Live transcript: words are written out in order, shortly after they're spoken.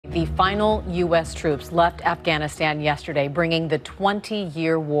The final U.S. troops left Afghanistan yesterday, bringing the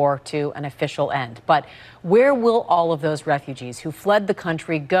 20-year war to an official end. But where will all of those refugees who fled the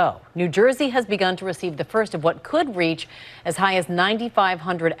country go? New Jersey has begun to receive the first of what could reach as high as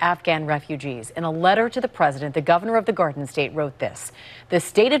 9,500 Afghan refugees. In a letter to the president, the governor of the Garden State wrote this: "The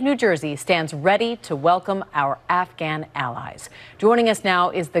state of New Jersey stands ready to welcome our Afghan allies." Joining us now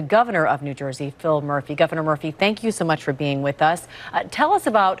is the governor of New Jersey, Phil Murphy. Governor Murphy, thank you so much for being with us. Tell us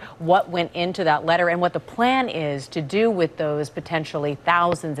about what went into that letter and what the plan is to do with those potentially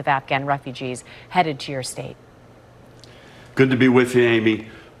thousands of Afghan refugees headed to your state. Good to be with you, Amy.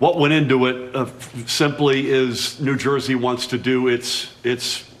 What went into it simply is New Jersey wants to do its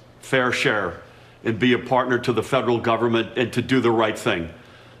fair share and be a partner to the federal government and to do the right thing,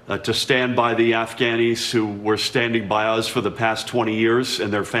 to stand by the Afghanis who were standing by us for the past 20 years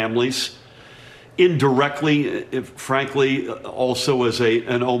and their families. Indirectly, frankly, also as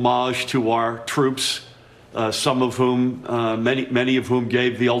an homage to our troops, some of whom, many of whom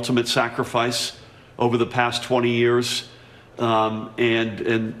gave the ultimate sacrifice over the past 20 years.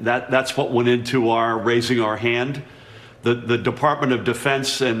 And that's what went into our raising our hand. The Department of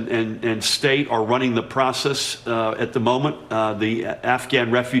Defense and State are running the process at the moment. The Afghan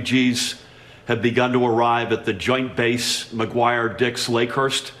refugees have begun to arrive at the Joint Base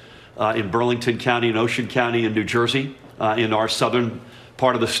McGuire-Dix-Lakehurst in Burlington County and Ocean County in New Jersey, in our southern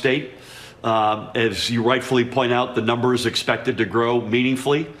part of the state. As you rightfully point out, the number is expected to grow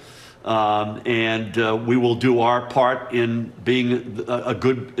meaningfully. And we will do our part in being a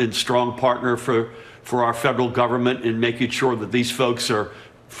good and strong partner for our federal government in making sure that these folks are,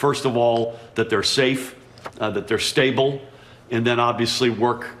 first of all, that they're safe, that they're stable, and then obviously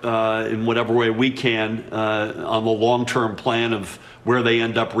work in whatever way we can on the long-term plan of where they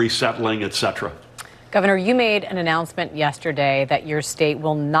end up resettling, et cetera. Governor, you made an announcement yesterday that your state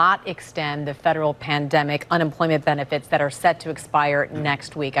will not extend the federal pandemic unemployment benefits that are set to expire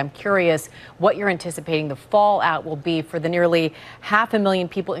next week. I'm curious what you're anticipating the fallout will be for the nearly 500,000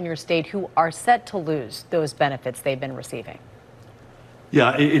 people in your state who are set to lose those benefits they've been receiving.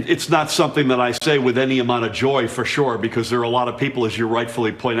 Yeah, it's not something that I say with any amount of joy, for sure, because there are a lot of people, as you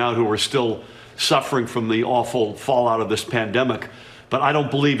rightfully point out, who are still suffering from the awful fallout of this pandemic. But I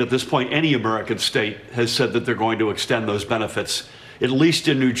don't believe at this point any American state has said that they're going to extend those benefits. At least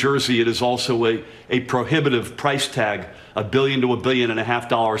in New Jersey, it is also a prohibitive price tag, $1 billion to $1.5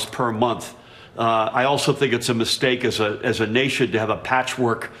 billion per month. I also think it's a mistake as a nation to have a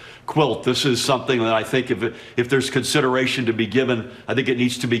patchwork quilt. This is something that I think if there's consideration to be given, I think it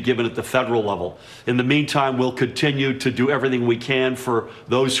needs to be given at the federal level. In the meantime, we'll continue to do everything we can for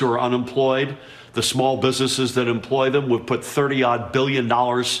those who are unemployed, the small businesses that employ them. We've put $30-odd billion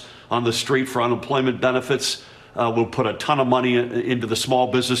on the street for unemployment benefits. We'll put a ton of money into the small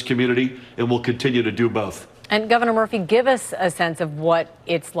business community, and we'll continue to do both. And Governor Murphy, give us a sense of what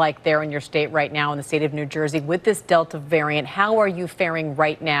it's like there in your state right now in the state of New Jersey with this Delta variant. How are you faring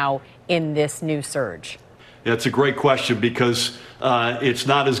right now in this new surge? Yeah, it's a great question because it's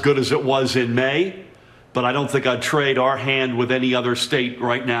not as good as it was in May. But I don't think I'd trade our hand with any other state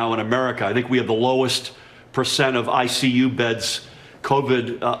right now in America. I think we have the lowest percent of ICU beds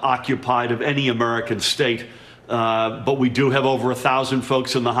COVID occupied of any American state. But we do have over 1,000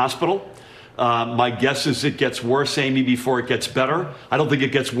 folks in the hospital. My guess is it gets worse, Amy, before it gets better. I don't think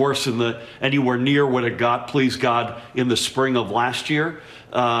it gets worse anywhere near what it got, please God, in the spring of last year.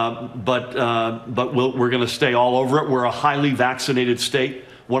 But we're going to stay all over it. We're a highly vaccinated state,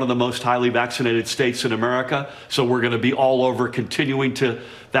 one of the most highly vaccinated states in America. So we're going to be all over continuing to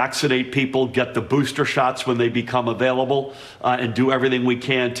vaccinate people, get the booster shots when they become available, and do everything we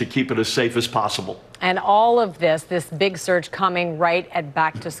can to keep it as safe as possible. And all of this big surge coming right at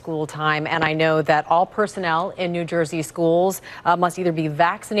back to school time. And I know that all personnel in New Jersey schools must either be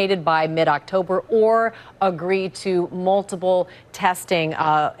vaccinated by mid-October or agree to multiple testing.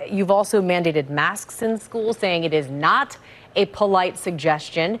 You've also mandated masks in schools, saying it is not a polite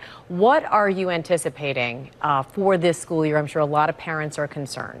suggestion. What are you anticipating for this school year? I'm sure a lot of parents are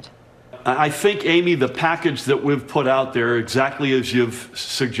concerned. I think, Amy, the package that we've put out there, exactly as you've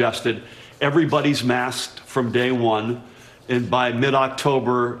suggested, everybody's masked from day one. And by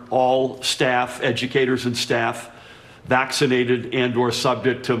mid-October, all staff, educators and staff, vaccinated and or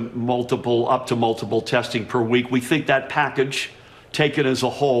subject to up to multiple testing per week. We think that package, taken as a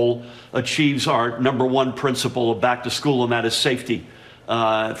whole, achieves our number one principle of back to school, and that is safety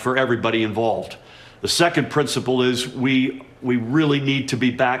for everybody involved. The second principle is we really need to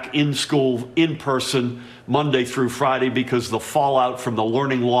be back in school in person Monday through Friday, because the fallout from the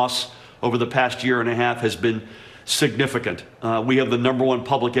learning loss over the past year and a half has been significant. We have the #1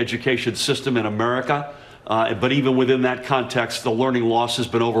 public education system in America. But even within that context, the learning loss has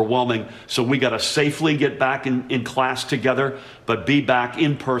been overwhelming. So we got to safely get back in class together, but be back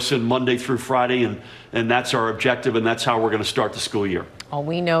in person Monday through Friday. And that's our objective, and that's how we're going to start the school year. Well,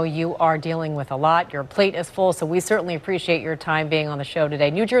 we know you are dealing with a lot. Your plate is full, so we certainly appreciate your time being on the show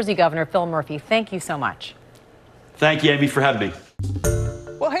today. New Jersey Governor Phil Murphy, thank you so much. Thank you, Amy, for having me.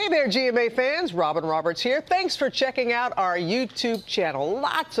 Well, hey there, GMA fans. Robin Roberts here. Thanks for checking out our YouTube channel.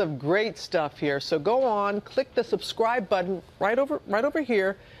 Lots of great stuff here. So go on, click the subscribe button right over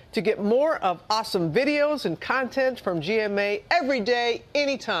here to get more of awesome videos and content from GMA every day,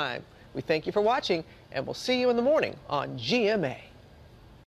 anytime. We thank you for watching, and we'll see you in the morning on GMA.